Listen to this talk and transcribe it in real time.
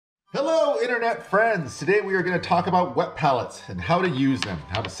Hello, internet friends. Today we are going to talk about wet palettes and how to use them,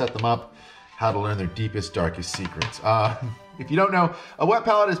 how to set them up, how to learn their deepest, darkest secrets. If you don't know, a wet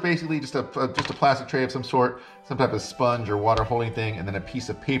palette is basically just a plastic tray of some sort, some type of sponge or water holding thing, and then a piece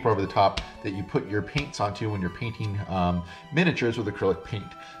of paper over the top that you put your paints onto when you're painting miniatures with acrylic paint.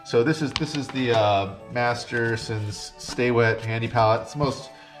 So this is the Masterson's Stay Wet Handy Palette. It's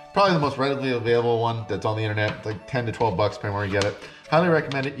probably the most readily available one that's on the internet. It's like 10 to 12 bucks depending where you get it. Highly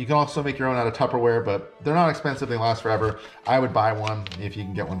recommend it. You can also make your own out of Tupperware, but they're not expensive. They last forever. I would buy one if you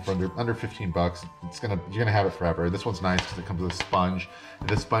can get one for under 15 bucks. You're gonna have it forever. This one's nice because it comes with a sponge. If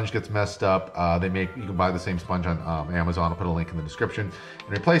the sponge gets messed up, you can buy the same sponge on Amazon. I'll put a link in the description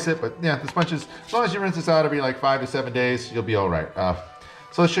and replace it. But yeah, the sponges, as long as you rinse this out every like 5 to 7 days, you'll be all right.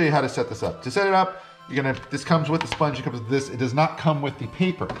 So let's show you how to set this up. To set it up, this comes with the sponge, it comes with this. It does not come with the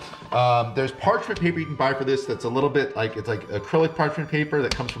paper. There's parchment paper you can buy for this that's a little bit like, it's like acrylic parchment paper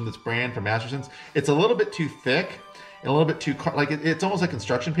that comes from this brand from Masterson's. It's a little bit too thick and a little bit too, it's almost like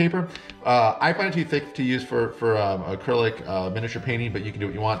construction paper. I find it too thick to use for acrylic miniature painting, but you can do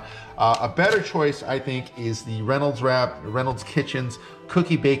what you want. A better choice, I think, is the Reynolds Kitchens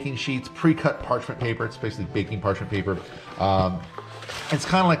cookie baking sheets, pre-cut parchment paper. It's basically baking parchment paper. It's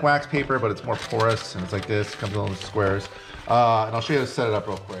kind of like wax paper, but it's more porous, and it's like this. It comes in little squares. And I'll show you how to set it up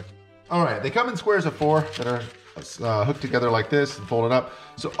real quick. All right, they come in squares of 4 that are hooked together like this and folded up.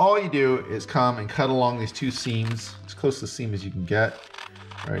 So all you do is come and cut along these 2 seams, as close to the seam as you can get.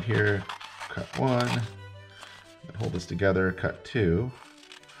 Right here, cut 1, and hold this together, cut 2.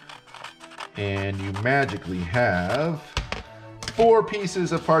 And you magically have 4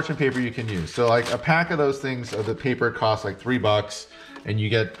 pieces of parchment paper you can use. So like a pack of those things, of the paper costs like $3, and you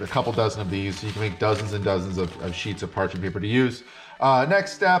get a couple dozen of these. So you can make dozens and dozens of sheets of parchment paper to use.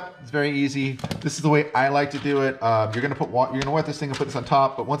 Next step, it's very easy. This is the way I like to do it. You're gonna wet this thing and put this on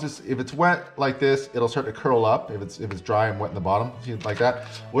top, but if it's wet like this, it'll start to curl up. If it's dry and wet in the bottom, see, like that.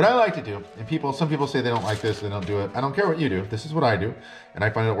 What I like to do, and some people say they don't like this, they don't do it. I don't care what you do. This is what I do, and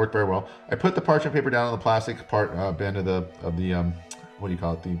I find it worked very well. I put the parchment paper down on the plastic bend of the what do you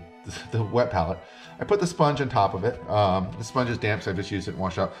call it? The wet palette. I put the sponge on top of it. The sponge is damp, so I just use it and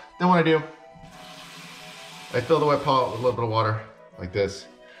wash it out. Then what I do, I fill the wet palette with a little bit of water, like this,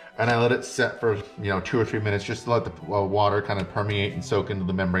 and I let it set for 2 or 3 minutes, just to let the water kind of permeate and soak into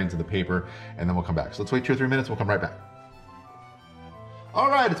the membranes of the paper, and then we'll come back. So let's wait 2 or 3 minutes. We'll come right back. All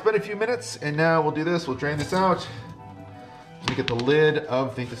right, it's been a few minutes, and now we'll do this. We'll drain this out. Let me get the lid of.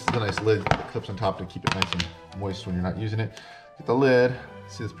 I think this is a nice lid that clips on top to keep it nice and moist when you're not using it. Get the lid.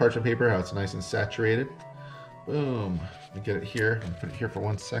 See this parchment paper, how it's nice and saturated. Boom. Let me get it here. I'm gonna put it here for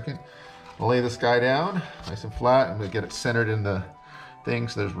 1 second. I'll lay this guy down nice and flat. I'm gonna get it centered in the thing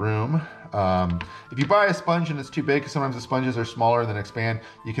so there's room. If you buy a sponge and it's too big, because sometimes the sponges are smaller than expand,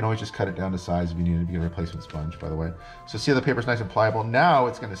 you can always just cut it down to size if you need to get a replacement sponge, by the way. So see how the paper's nice and pliable? Now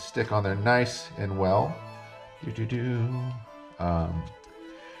it's gonna stick on there nice and well.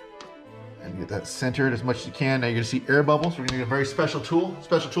 And get that centered as much as you can. Now you're gonna see air bubbles. We're gonna get a very special tool.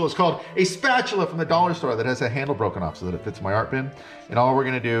 Special tool is called a spatula from the dollar store that has a handle broken off so that it fits my art bin. And all we're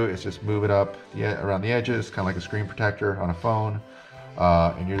gonna do is just move it up around the edges, kind of like a screen protector on a phone.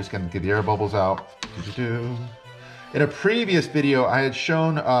 And you're just gonna get the air bubbles out. In a previous video, I had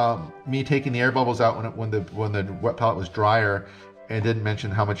shown me taking the air bubbles out when the wet palette was drier, and didn't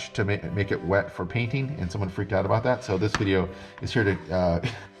mention how much to make it wet for painting, and someone freaked out about that. So this video is here to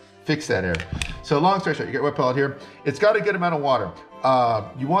fix that error. So long story short, you get wet palette here. It's got a good amount of water.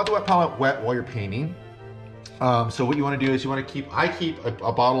 You want the wet palette wet while you're painting. So what you want to do is I keep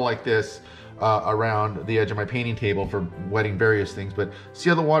a bottle like this around the edge of my painting table for wetting various things. But see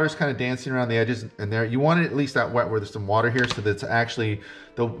how the water's kind of dancing around the edges and there? You want it at least that wet where there's some water here, so that it's actually,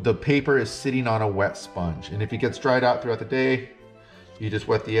 the paper is sitting on a wet sponge. And if it gets dried out throughout the day, you just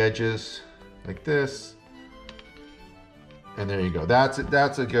wet the edges like this. And there you go. That's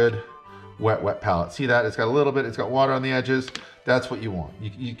a good wet palette. See that? It's got a little bit, it's got water on the edges. That's what you want.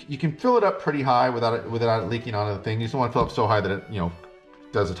 You can fill it up pretty high without it leaking onto the thing. You just don't want to fill it up so high that it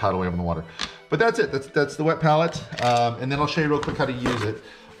does a tidal wave on the water. But that's it. That's the wet palette. And then I'll show you real quick how to use it.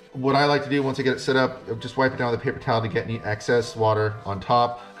 What I like to do once I get it set up, just wipe it down with a paper towel to get any excess water on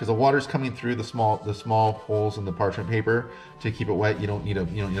top, because the water's coming through the small holes in the parchment paper to keep it wet. You don't need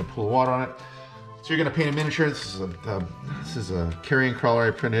a pool of water on it. So you're gonna paint a miniature. This is a carrion crawler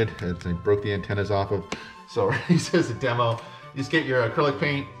I printed. I broke the antennas off of. So this is a demo. You just get your acrylic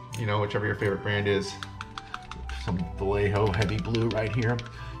paint, whichever your favorite brand is. Some Vallejo heavy blue right here.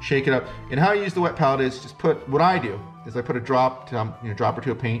 Shake it up. And how I use the wet palette is just what I do is I put a drop or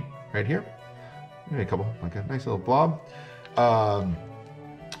two of paint right here. Maybe a couple, like a nice little blob.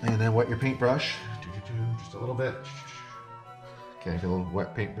 And then wet your paintbrush, just a little bit. Okay, get a little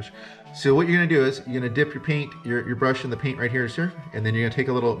wet paintbrush. So what you're gonna do is you're gonna dip your paint, your brush in the paint right here, sir, and then you're gonna take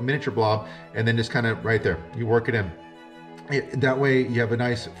a little miniature blob and then just kind of right there, you work it in. That way you have a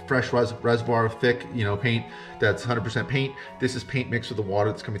nice fresh reservoir of thick, paint that's 100% paint. This is paint mixed with the water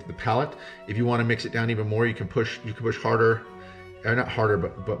that's coming through the palette. If you want to mix it down even more, you can push harder, or not harder,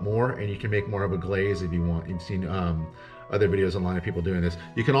 but more, and you can make more of a glaze if you want. You've seen other videos online of people doing this.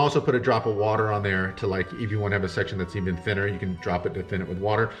 You can also put a drop of water on there to, like, if you want to have a section that's even thinner, you can drop it to thin it with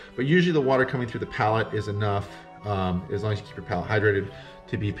water. But usually the water coming through the palette is enough, as long as you keep your palette hydrated,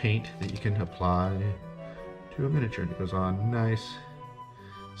 to be paint that you can apply to a miniature, and it goes on nice,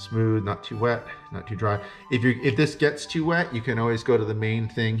 smooth, not too wet, not too dry. If this gets too wet, you can always go to the main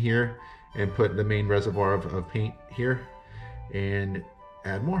thing here and put the main reservoir of paint here and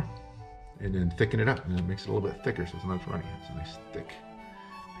add more, and then thicken it up, and it makes it a little bit thicker so it's not running. It's a nice thick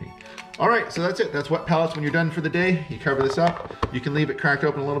paint. All right, so that's it. That's wet palettes. When you're done for the day, you cover this up. You can leave it cracked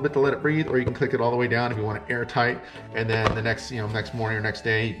open a little bit to let it breathe, or you can click it all the way down if you want it airtight. And then the next, next morning or next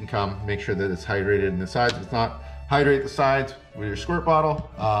day, you can come make sure that it's hydrated in the sides. If it's not, hydrate the sides with your squirt bottle,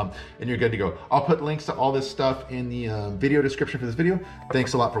 and you're good to go. I'll put links to all this stuff in the video description for this video.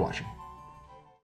 Thanks a lot for watching.